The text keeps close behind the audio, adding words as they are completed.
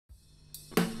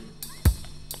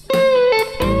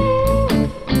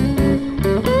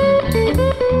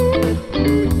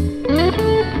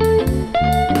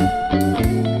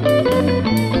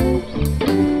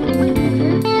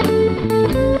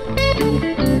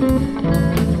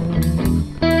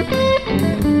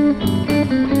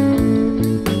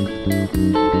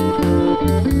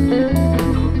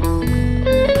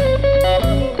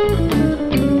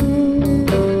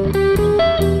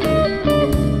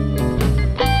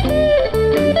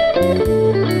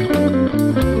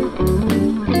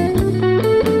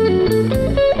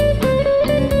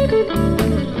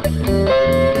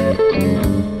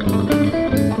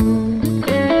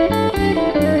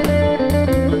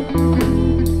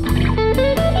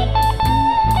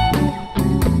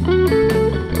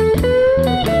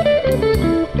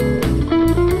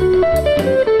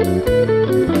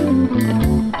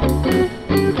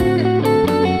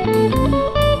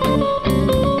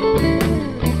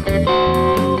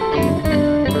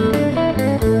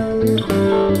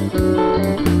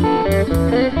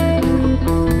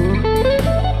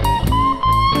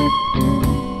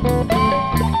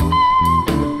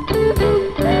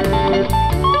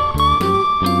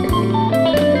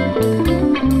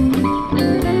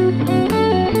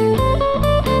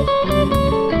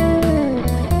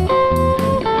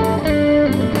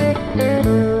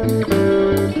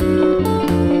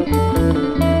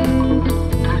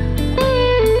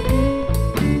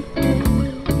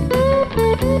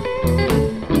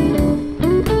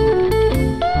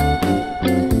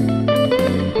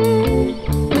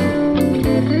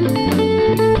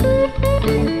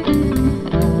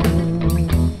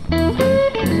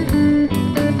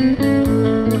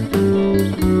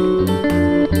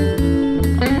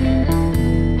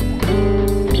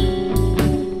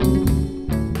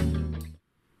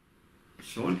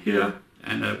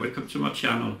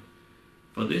channel.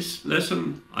 For this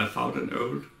lesson I found an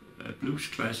old blues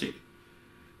classic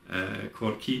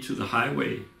called Key to the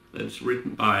Highway, that's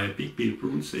written by Bill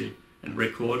Broonzy and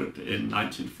recorded in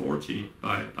 1940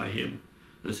 by him.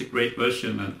 There's a great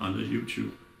version on the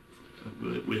YouTube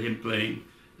with him playing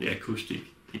the acoustic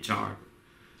guitar.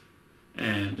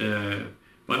 And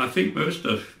but I think most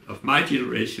of my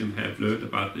generation have learned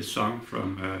about this song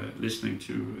from listening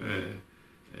to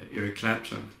Eric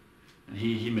Clapton. And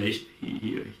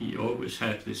he always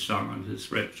had this song on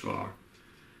his repertoire.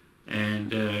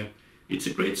 And it's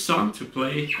a great song to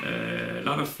play, a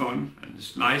lot of fun, and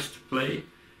it's nice to play.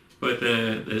 But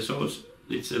there's also,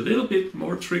 it's a little bit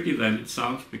more tricky than it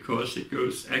sounds, because it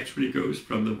actually goes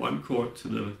from the 1 chord to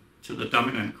the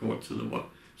dominant chord to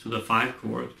the 5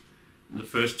 chord in the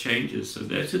first changes. So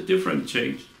that's a different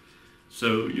change.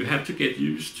 So you have to get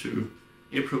used to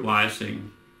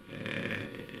improvising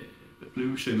the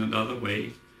blues in another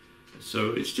way.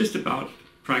 So it's just about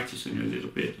practicing a little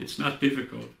bit. It's not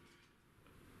difficult.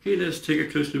 Okay, let's take a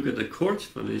close look at the chords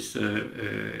for this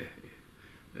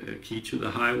Key to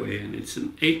the Highway, and it's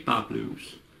an 8-bar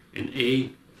blues in A,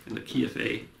 in the key of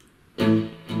A.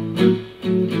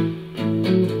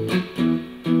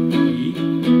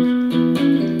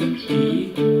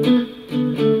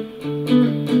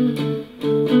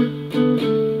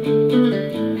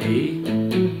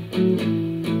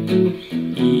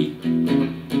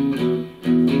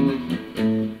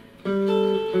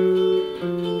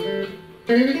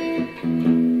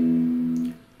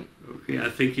 I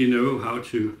think you know how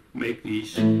to make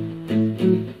these.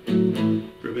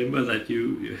 Remember that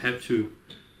you have to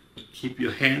keep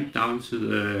your hand down to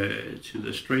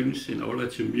the strings in order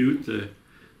to mute the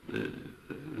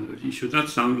you should not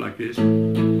sound like this,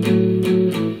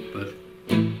 but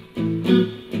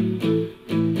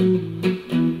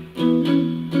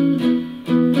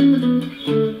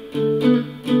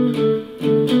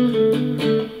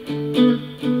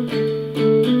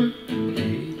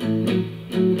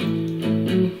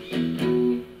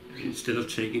instead of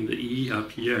taking the E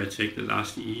up here, I take the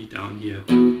last E down here.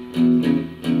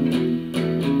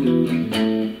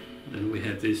 Then we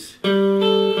have this.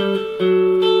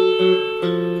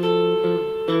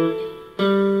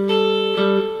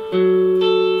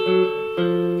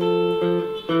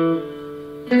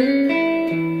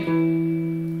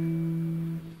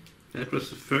 That was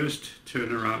the first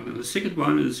turnaround, and the second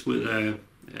one is with I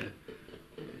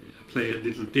play a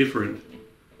little different.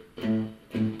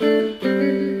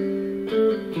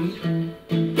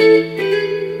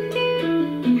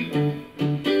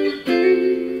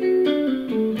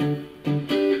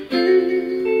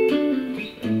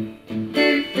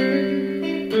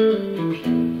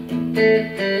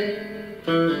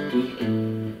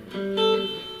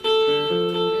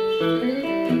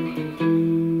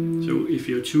 So if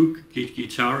your two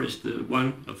guitarists,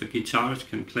 one of the guitarists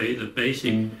can play the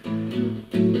basic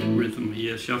rhythm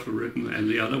here, shuffle rhythm, and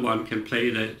the other one can play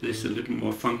this a little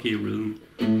more funky rhythm.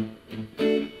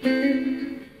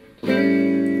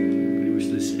 Use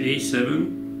this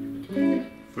A7,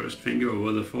 first finger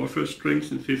over the 4 first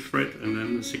strings and 5th fret, and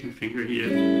then the second finger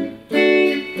here.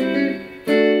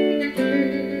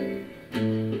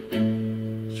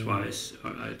 Twice,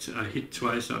 I hit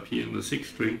twice up here on the 6th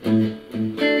string.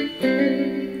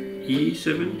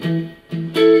 E7,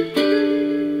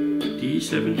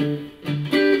 D7.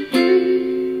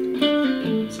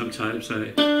 Sometimes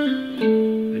I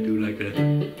do like that.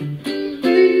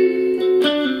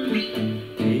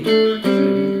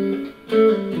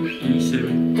 E7.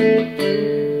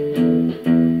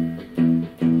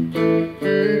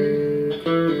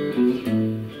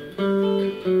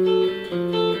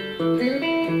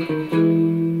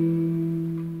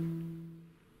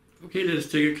 Okay, let's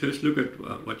take a close look at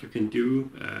what you can do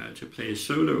to play a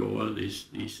solo over this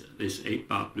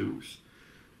 8-bar blues.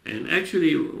 And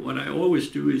actually, what I always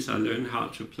do is I learn how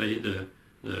to play the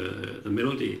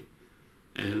melody,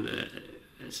 and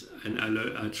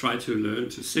I try to learn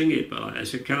to sing it. But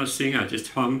as I cannot sing, I just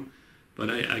hum. But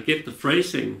I get the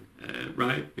phrasing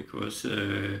right, because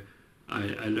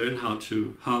I learn how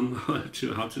to hum,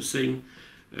 how to sing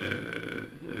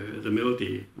the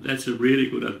melody. That's a really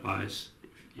good advice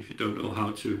if you don't know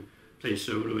how to play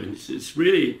solo, and it's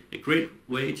really a great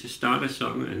way to start a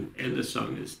song and end a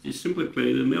song. Is you simply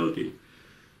play the melody.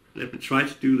 Let me try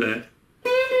to do that.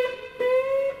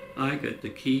 I got the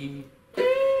key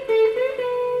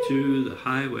to the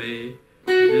highway,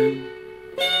 and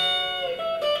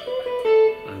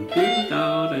I'm built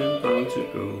out and bound to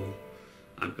go.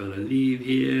 I'm gonna leave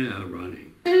here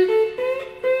running,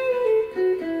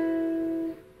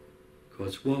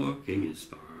 'cause walking is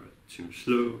far too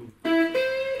slow.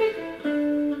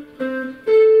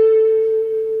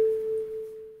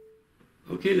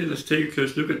 Okay, let us take a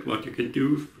close look at what you can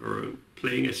do for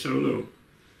playing a solo.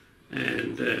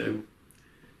 And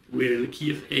we're in the key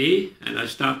of A, and I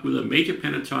start with a major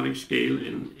pentatonic scale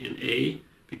in A,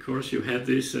 because you have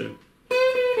this, you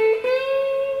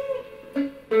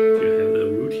have the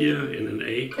root here in an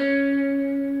A,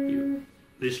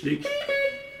 this lick,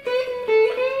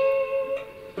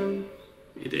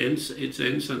 it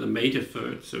ends on the major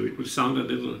third, so it will sound a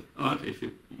little odd if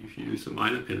you use a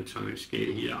minor pentatonic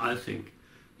scale here, I think.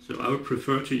 So I would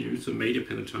prefer to use a major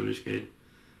pentatonic scale.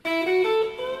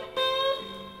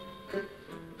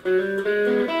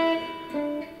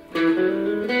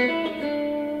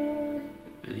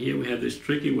 And here we have this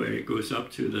tricky where it goes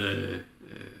up to the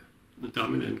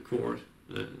dominant chord,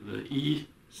 the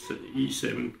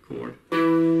E7 chord.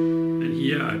 And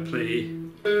here I play,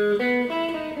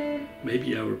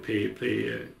 maybe I will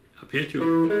play arpeggio,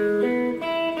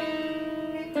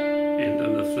 and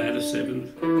on the flatter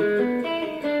 7th,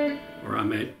 or I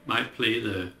might play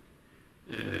the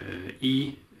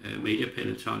E major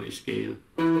pentatonic scale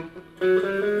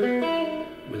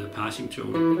with a passing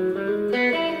tone.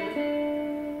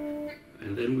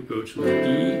 And then we go to the D.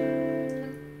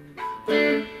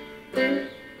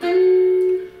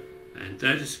 And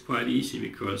that is quite easy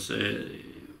because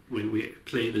when we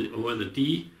play over the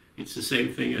D, it's the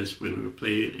same thing as when we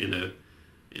play it in a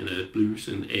blues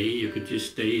in A. You could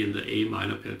just stay in the A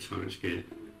minor pentatonic scale.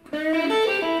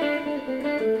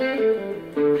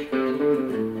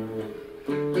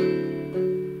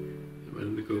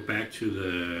 When we go back to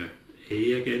the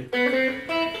A again,